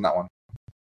thoughts on that one?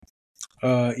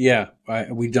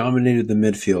 We dominated the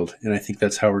midfield, and I think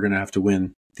that's how we're going to have to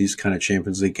win these kind of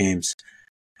Champions League games.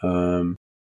 I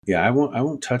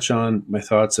won't touch on my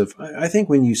thoughts of. I think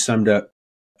when you summed up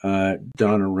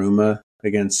Donnarumma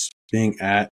against being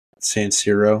at San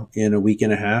Siro in a week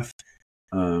and a half,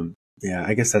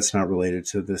 I guess that's not related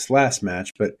to this last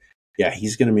match, but yeah,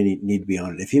 he's going to need to be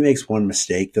on it. If he makes one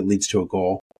mistake that leads to a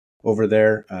goal over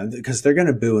there, because they're going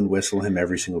to boo and whistle him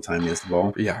every single time he has the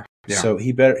ball. Yeah. So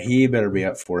he better be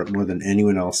up for it more than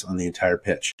anyone else on the entire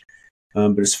pitch.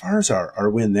 But as far as our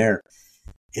win there,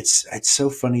 it's so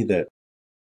funny that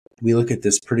we look at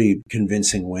this pretty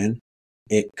convincing win.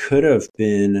 It could have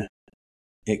been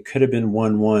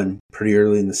 1-1 pretty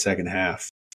early in the second half.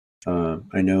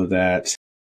 I know that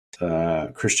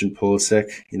Christian Pulisic,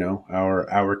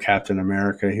 our Captain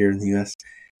America here in the U.S.,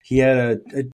 he had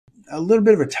a little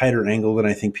bit of a tighter angle than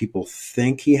I think people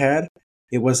think he had.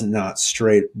 It wasn't not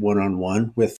straight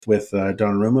one-on-one with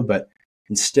Donnarumma, but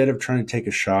instead of trying to take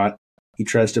a shot, he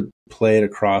tries to play it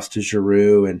across to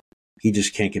Giroud, and he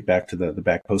just can't get back to the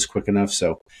back post quick enough.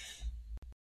 So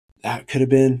that could have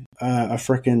been a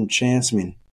freaking chance. I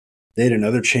mean, they had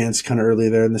another chance kind of early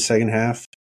there in the second half.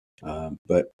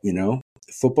 But,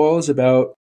 football is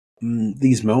about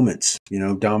these moments,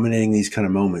 dominating these kind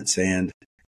of moments. And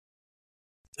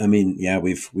I mean, yeah,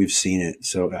 we've seen it.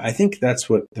 So I think that's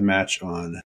what the match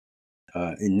on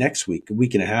in next week, a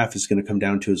week and a half, is going to come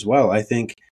down to as well. I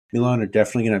think Milan are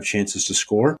definitely going to have chances to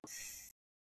score.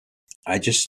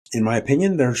 In my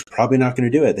opinion, they're probably not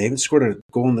going to do it. They haven't scored a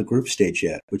goal in the group stage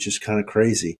yet, which is kind of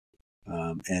crazy.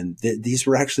 And these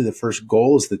were actually the first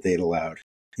goals that they'd allowed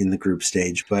in the group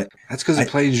stage. But that's because they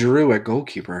played Giroud at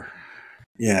goalkeeper.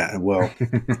 Yeah, well,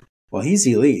 he's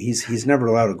elite. He's never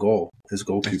allowed a goal as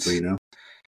goalkeeper,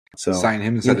 So sign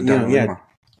him instead of Donnarumma.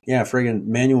 Yeah, friggin'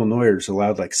 Manuel Neuer's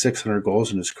allowed like 600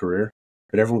 goals in his career,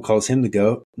 but everyone calls him the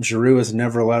GOAT. Giroud has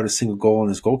never allowed a single goal in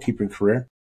his goalkeeping career.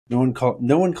 No one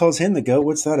calls him the GOAT.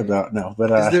 What's that about? No,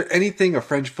 but is there anything a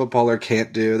French footballer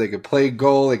can't do? They can play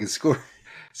goal. They can score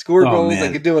goals. Man.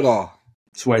 They can do it all.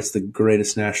 That's why it's the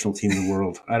greatest national team in the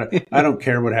world. I don't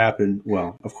care what happened.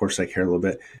 Well, of course I care a little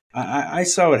bit. I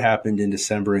saw what happened in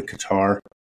December in Qatar.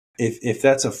 If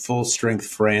that's a full strength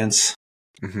France,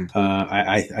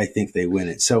 I think they win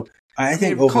it. So I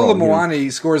think if overall,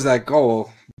 Colomboani scores that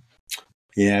goal.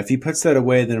 Yeah, if he puts that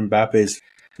away, then Mbappe's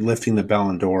lifting the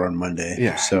Ballon d'Or on Monday.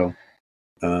 Yeah. So,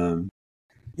 I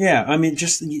mean,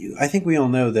 I think we all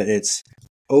know that it's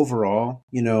overall,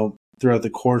 throughout the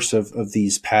course of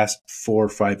these past 4 or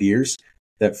 5 years,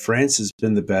 that France has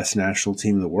been the best national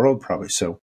team in the world, probably.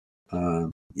 So,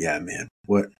 man,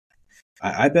 what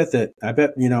I bet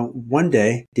one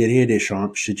day Didier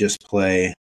Deschamps should just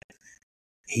play.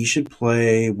 He should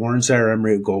play Warren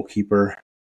Zaire-Emery at goalkeeper.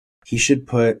 He should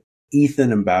put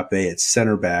Ethan Mbappe at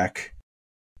center back,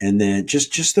 and then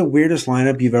just the weirdest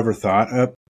lineup you've ever thought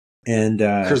up. And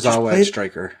Kurzawa at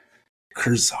striker.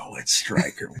 Kurzawa at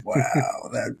striker. Wow,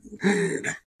 that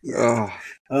weird. Yeah.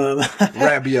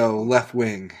 Rabiot left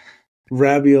wing.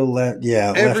 Rabiot left.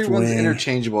 Yeah, everyone's left wing.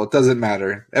 Interchangeable. It doesn't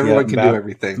matter. Everyone can do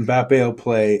everything. Mbappe will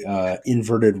play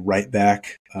inverted right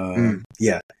back.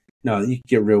 Yeah. No, you can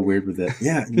get real weird with it.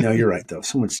 Yeah, no, you're right, though.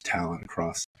 So much talent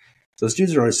across. Those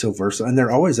dudes are always so versatile, and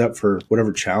they're always up for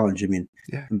whatever challenge. I mean,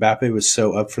 Mbappe was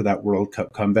so up for that World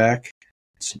Cup comeback.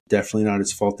 It's definitely not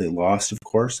his fault they lost, of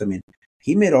course. I mean,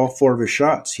 he made all 4 of his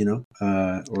shots, or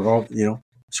all,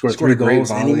 scored 3 a great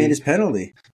goals, and he made volley. his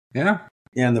penalty. Yeah.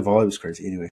 Yeah, and the volley was crazy.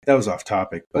 Anyway, that was off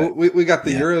topic. But we got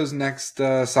the Euros next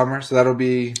summer, so that'll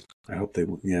be. I hope I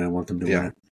want them to win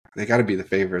it. They got to be the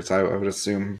favorites, I would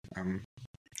assume.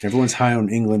 Everyone's high on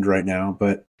England right now,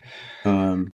 but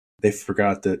they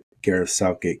forgot that Gareth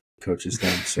Southgate coaches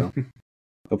them, so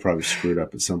they'll probably screw it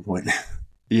up at some point.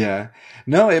 Yeah.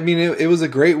 No, I mean, it was a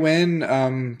great win.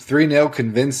 3-0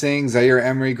 convincing. Zaire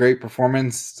Emery, great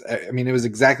performance. I mean, it was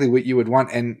exactly what you would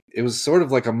want, and it was sort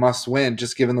of like a must win,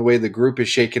 just given the way the group is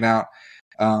shaken out.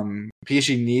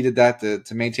 PSG needed that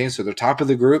to maintain, so they're top of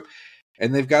the group,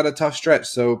 and they've got a tough stretch.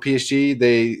 So PSG,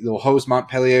 they'll host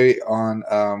Montpellier on,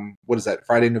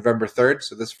 Friday, November 3rd,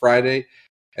 so this Friday.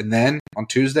 And then on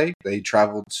Tuesday, they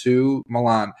travel to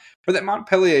Milan. For that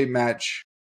Montpellier match,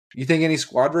 you think any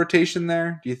squad rotation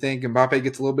there? Do you think Mbappe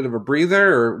gets a little bit of a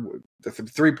breather, or the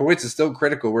 3 points is still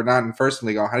critical? We're not in first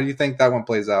league. How do you think that one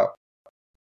plays out?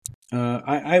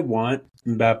 I want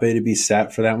Mbappe to be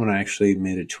sat for that one. I actually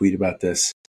made a tweet about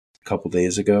this a couple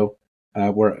days ago,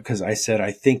 because I said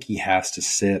I think he has to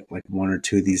sit like 1 or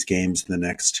 2 of these games in the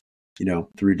next,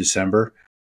 through December.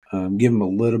 Give him a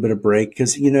little bit of break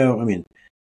because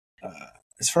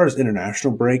as far as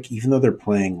international break, even though they're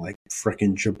playing like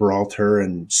frickin' Gibraltar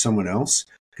and someone else,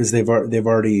 because they've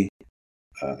already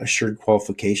assured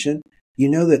qualification,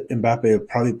 that Mbappe will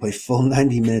probably play full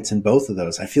 90 minutes in both of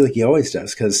those. I feel like he always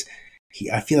does because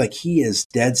I feel like he is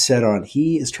dead set on.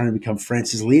 He is trying to become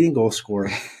France's leading goal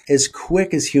scorer as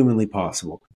quick as humanly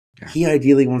possible. Yeah. He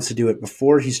ideally wants to do it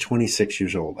before he's 26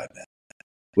 years old, I bet,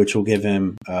 which will give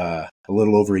him a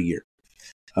little over a year.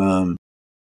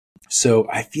 So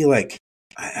I feel like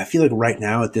right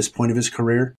now at this point of his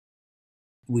career,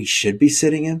 we should be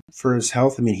sitting him for his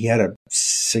health. I mean, he had a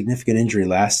significant injury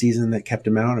last season that kept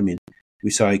him out. I mean, we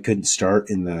saw he couldn't start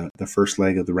in the first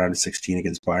leg of the round of 16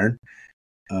 against Bayern.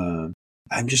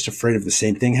 I'm just afraid of the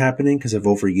same thing happening because of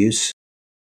overuse.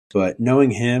 But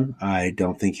knowing him, I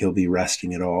don't think he'll be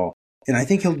resting at all. And I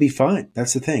think he'll be fine.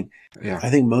 That's the thing. Yeah. I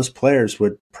think most players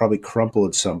would probably crumple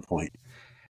at some point.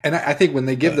 And I think when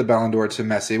they give the Ballon d'Or to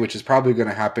Messi, which is probably going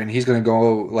to happen, he's going to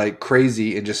go like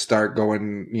crazy and just start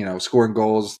going, scoring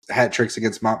goals, hat tricks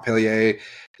against Montpellier,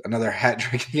 another hat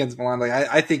trick against Milan. Like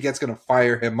I think that's going to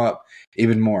fire him up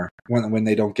even more when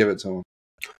they don't give it to him.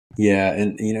 Yeah,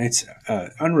 and it's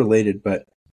unrelated, but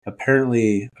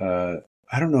apparently,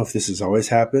 I don't know if this has always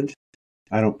happened.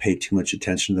 I don't pay too much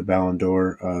attention to the Ballon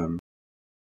d'Or,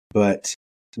 but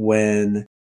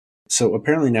So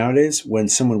apparently nowadays, when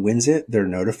someone wins it, they're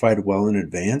notified well in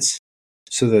advance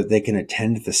so that they can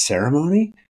attend the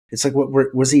ceremony. It's like,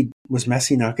 was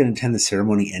Messi not going to attend the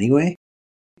ceremony anyway?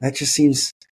 That just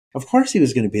seems, of course he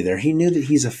was going to be there. He knew that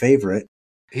he's a favorite.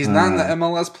 He's not in the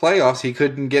MLS playoffs. He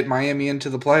couldn't get Miami into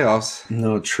the playoffs.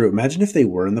 No, true. Imagine if they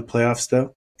were in the playoffs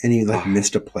though, and he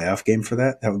missed a playoff game for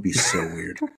that. That would be so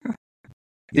weird.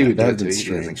 He would do it too.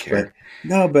 He doesn't care.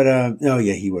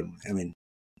 He wouldn't. I mean,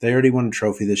 they already won a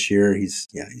trophy this year. He's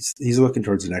looking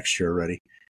towards the next year already.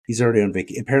 He's already on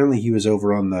vacation. Apparently, he was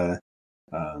over on the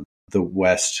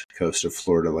west coast of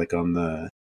Florida, like on the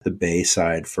Bay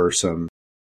side for some.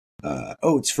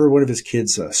 It's for one of his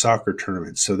kids' soccer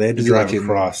tournaments. So they had to drive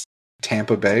across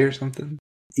Tampa Bay or something.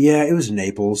 Yeah, it was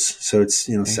Naples, so it's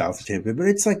south of Tampa, but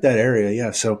it's like that area.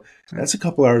 Yeah, so that's a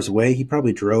couple hours away. He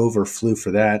probably drove or flew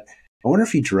for that. I wonder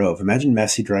if he drove. Imagine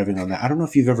Messi driving on that. I don't know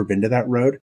if you've ever been to that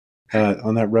road.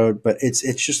 On that road, but it's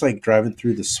just like driving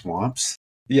through the swamps.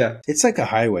 Yeah. It's like a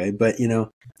highway, but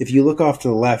if you look off to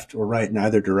the left or right in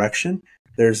either direction,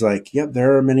 there's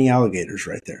there are many alligators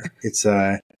right there. It's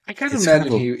I can't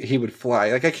imagine he would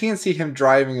fly. Like I can't see him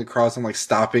driving across and like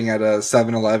stopping at a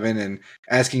 7-Eleven and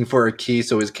asking for a key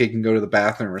so his kid can go to the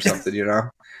bathroom or something,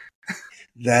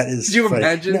 That is Did you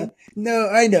imagine? No,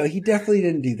 I know. He definitely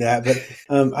didn't do that, but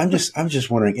I'm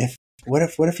just wondering what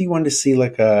if he wanted to see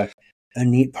like a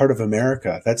neat part of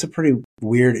America. That's a pretty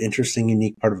weird, interesting,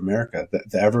 unique part of America,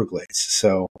 the Everglades.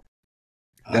 So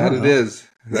it is.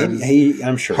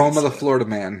 I'm sure home of the Florida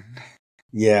man.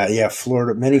 Yeah,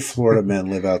 Florida. Many Florida men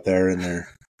live out there in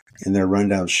their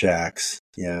rundown shacks.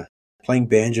 Yeah, playing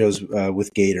banjos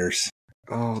with gators.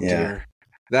 Oh dear.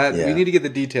 We need to get the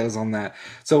details on that.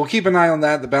 So we'll keep an eye on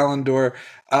that, the Ballon d'Or.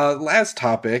 Last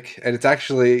topic, and it's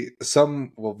actually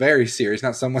very serious,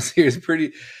 not somewhat serious,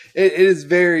 it is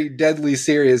very deadly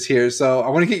serious here. So I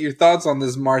want to get your thoughts on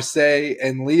this Marseille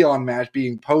and Lyon match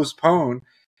being postponed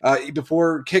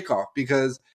before kickoff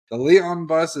because the Lyon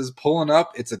bus is pulling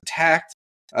up. It's attacked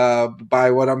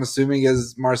by what I'm assuming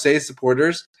is Marseille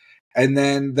supporters. And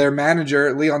then their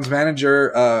manager, Lyon's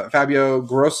manager, Fabio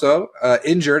Grosso,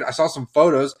 injured. I saw some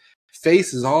photos.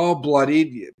 face is all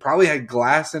bloodied, probably had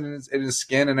glass in his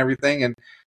skin and everything, and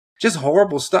just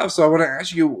horrible stuff. So I want to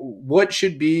ask you, what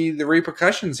should be the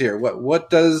repercussions here? What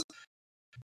do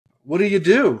you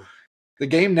do? The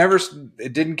game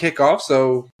it didn't kick off,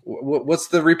 so what's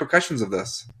the repercussions of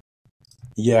this?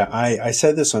 Yeah, I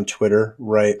said this on Twitter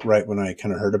right when I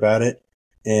kind of heard about it,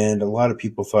 and a lot of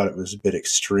people thought it was a bit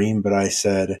extreme, but I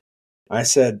said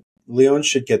Lyon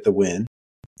should get the win,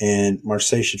 and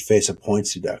Marseille should face a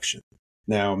points deduction.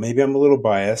 Now, maybe I'm a little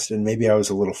biased, and maybe I was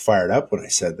a little fired up when I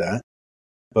said that,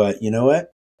 but you know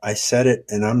what? I said it,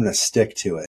 and I'm going to stick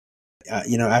to it.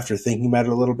 After thinking about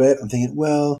it a little bit, I'm thinking,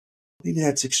 well, maybe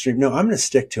that's extreme. No, I'm going to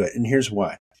stick to it, and here's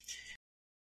why.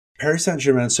 Paris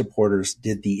Saint-Germain supporters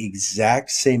did the exact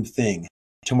same thing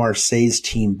to Marseille's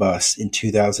team bus in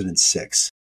 2006.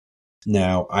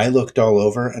 Now, I looked all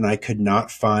over, and I could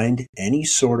not find any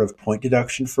sort of point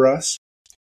deduction for us,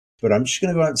 but I'm just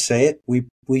going to go out and say it.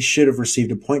 We should have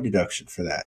received a point deduction for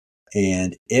that.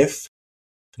 And if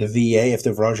the VA, if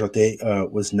the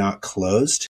Vrageote was not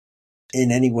closed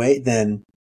in any way, then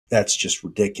that's just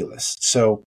ridiculous.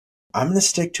 So I'm going to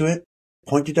stick to it.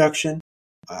 Point deduction.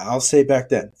 I'll say back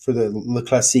then for the Le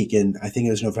Classique in, I think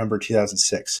it was November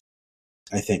 2006,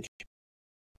 I think.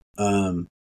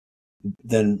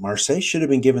 Then Marseille should have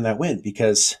been given that win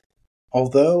because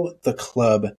although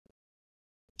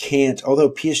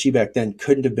PSG back then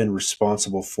couldn't have been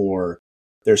responsible for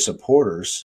their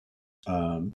supporters,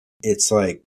 it's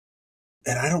like,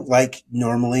 and I don't like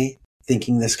normally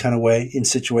thinking this kind of way in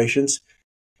situations,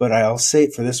 but I'll say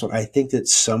it for this one. I think that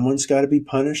someone's got to be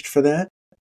punished for that.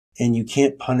 And you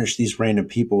can't punish these random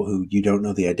people who you don't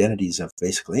know the identities of,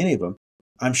 basically any of them.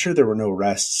 I'm sure there were no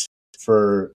arrests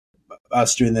for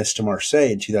us doing this to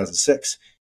Marseille in 2006.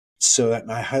 So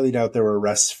I highly doubt there were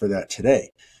arrests for that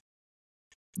today.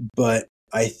 But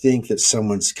I think that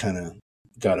someone's kind of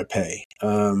got to pay.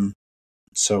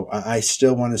 So I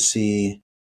still want to see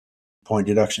point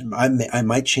deduction. I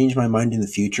might change my mind in the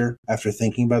future after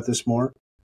thinking about this more.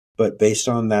 But based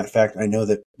on that fact, I know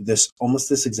that this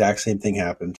exact same thing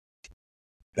happened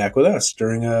back with us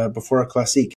before a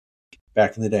Classique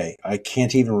back in the day. I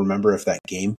can't even remember if that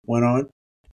game went on.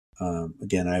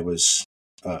 Again, I was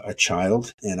a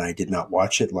child and I did not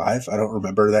watch it live. I don't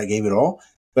remember that game at all,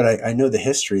 but I know the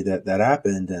history that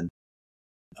happened. And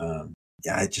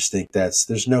I just think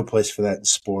there's no place for that in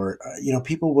sport.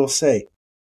 People will say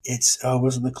it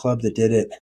wasn't the club that did it,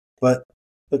 but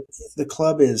the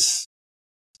club is,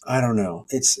 I don't know.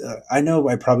 It's I know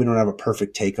I probably don't have a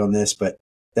perfect take on this, but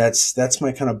that's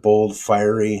my kind of bold,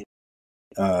 fiery,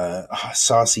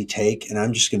 saucy take, and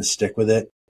I'm just going to stick with it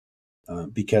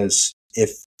because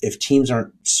if teams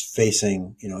aren't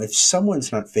facing, if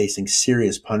someone's not facing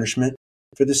serious punishment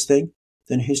for this thing,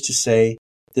 then who's to say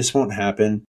this won't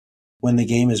happen when the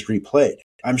game is replayed?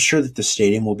 I'm sure that the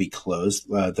stadium will be closed,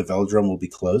 the velodrome will be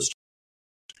closed,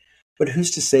 but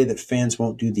who's to say that fans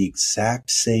won't do the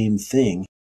exact same thing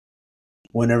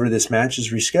whenever this match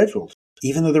is rescheduled,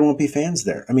 even though there won't be fans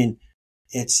there? I mean,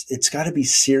 it's got to be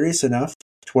serious enough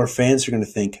to where fans are going to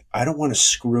think, I don't want to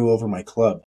screw over my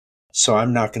club, so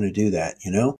I'm not going to do that,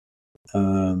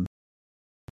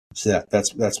 So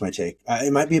that's my take.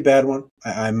 It might be a bad one.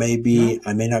 I may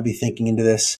not be thinking into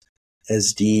this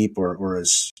as deep or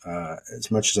as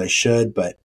much as I should,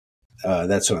 but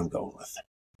that's what I'm going with.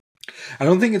 I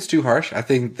don't think it's too harsh. I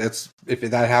think if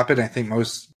that happened, I think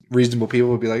most reasonable people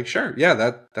would be like, sure, yeah,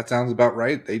 that sounds about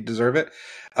right. They deserve it.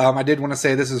 I did want to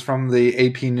say this is from the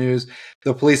AP News.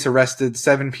 The police arrested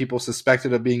 7 people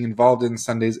suspected of being involved in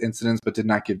Sunday's incidents, but did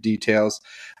not give details.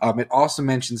 It also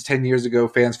mentions 10 years ago,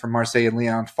 fans from Marseille and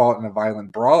Lyon fought in a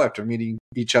violent brawl after meeting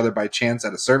each other by chance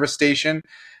at a service station,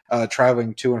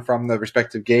 traveling to and from the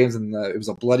respective games, and it was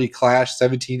a bloody clash,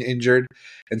 17 injured.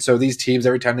 And so these teams,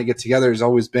 every time they get together, has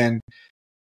always been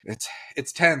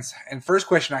it's tense. And first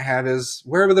question I have is,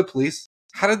 where were the police?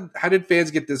 How did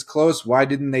fans get this close? Why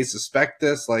didn't they suspect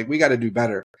this? Like, we got to do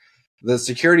better. The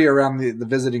security around the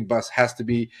visiting bus has to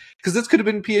be, because this could have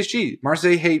been PSG.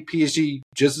 Marseille hate PSG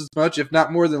just as much, if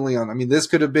not more than Lyon. I mean, this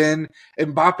could have been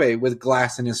Mbappe with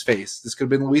glass in his face. This could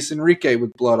have been Luis Enrique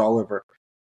with blood all over.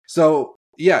 So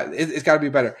yeah, it's got to be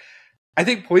better. I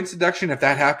think points deduction, if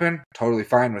that happened, totally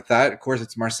fine with that. Of course,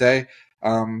 it's Marseille.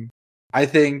 I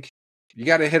think you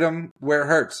got to hit them where it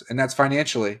hurts, and that's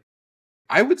financially.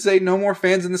 I would say no more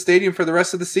fans in the stadium for the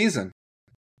rest of the season.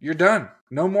 You're done.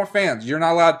 No more fans. You're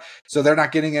not allowed. So they're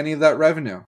not getting any of that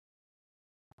revenue.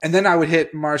 And then I would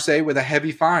hit Marseille with a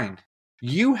heavy fine.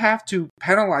 You have to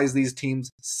penalize these teams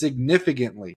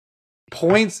significantly.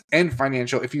 Points and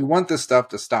financial, if you want this stuff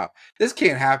to stop. This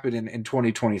can't happen in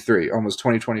 2023, almost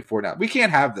 2024 now. We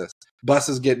can't have this.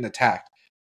 buses getting attacked.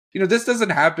 This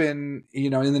doesn't happen,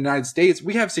 in the United States.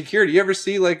 We have security. You ever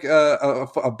see like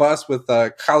a bus with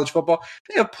college football?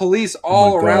 They have police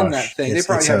all around that thing. They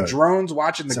probably have drones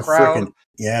watching the crowd.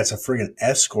 It's a friggin'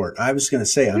 escort. I was going to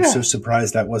say, I'm so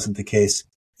surprised that wasn't the case.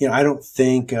 I don't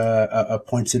think a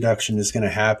points deduction is going to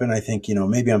happen. I think,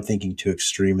 maybe I'm thinking too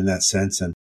extreme in that sense.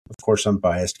 And of course I'm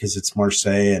biased because it's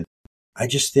Marseille. And I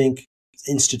just think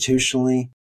institutionally,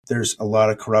 there's a lot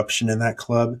of corruption in that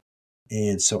club.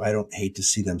 And so I don't hate to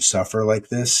see them suffer like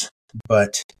this.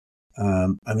 But,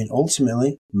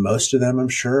 ultimately, most of them, I'm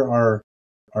sure,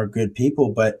 are good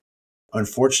people. But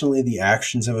unfortunately, the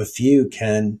actions of a few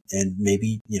can, and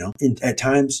maybe, at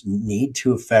times need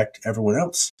to affect everyone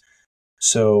else.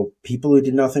 So people who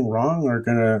did nothing wrong are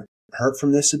going to hurt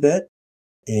from this a bit.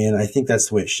 And I think that's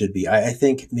the way it should be. I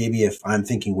think maybe if I'm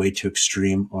thinking way too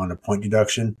extreme on a point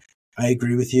deduction, I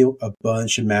agree with you. A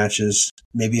bunch of matches,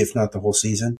 maybe if not the whole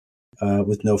season,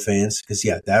 with no fans. Because,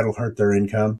 that'll hurt their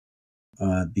income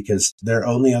because their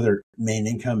only other main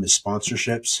income is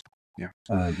sponsorships. Yeah.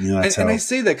 And I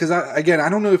say that because, I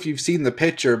don't know if you've seen the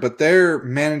picture, but their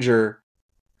manager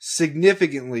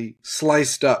significantly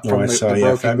sliced up from the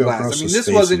broken glass. This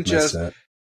wasn't just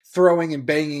throwing and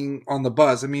banging on the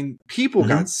bus. People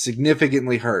got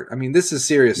significantly hurt. This is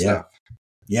serious stuff.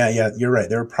 Yeah, you're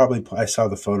right. I saw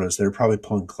the photos. They were probably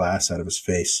pulling glass out of his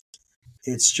face.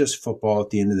 It's just football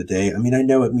at the end of the day. I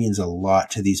know it means a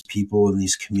lot to these people in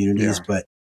these communities, but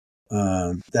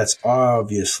that's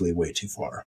obviously way too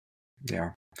far.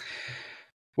 Yeah.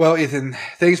 Well, Ethan,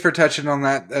 thanks for touching on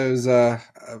that. It was a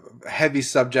heavy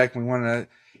subject. We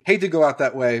hate to go out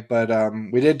that way, but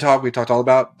we did talk. We talked all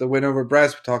about the win over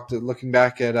Brest. We talked looking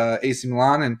back at AC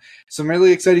Milan and some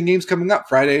really exciting games coming up.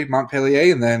 Friday,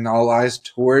 Montpellier, and then all eyes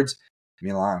towards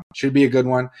Milan. Should be a good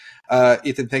one.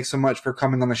 Ethan, thanks so much for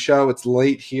coming on the show. It's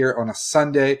late here on a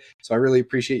Sunday, so I really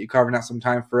appreciate you carving out some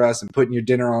time for us and putting your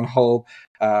dinner on hold.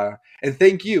 And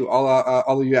thank you,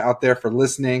 all of you out there, for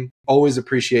listening. Always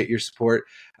appreciate your support.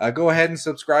 Go ahead and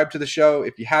subscribe to the show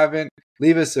if you haven't.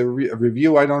 Leave us a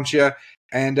review, why don't you?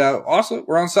 And also,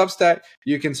 we're on Substack.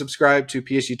 You can subscribe to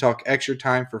PSG Talk Extra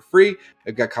Time for free.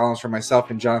 I've got columns for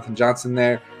myself and Jonathan Johnson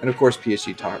there. And of course,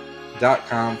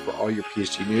 psgtalk.com for all your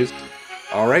PSG news.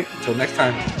 All right, until next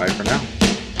time, bye for now.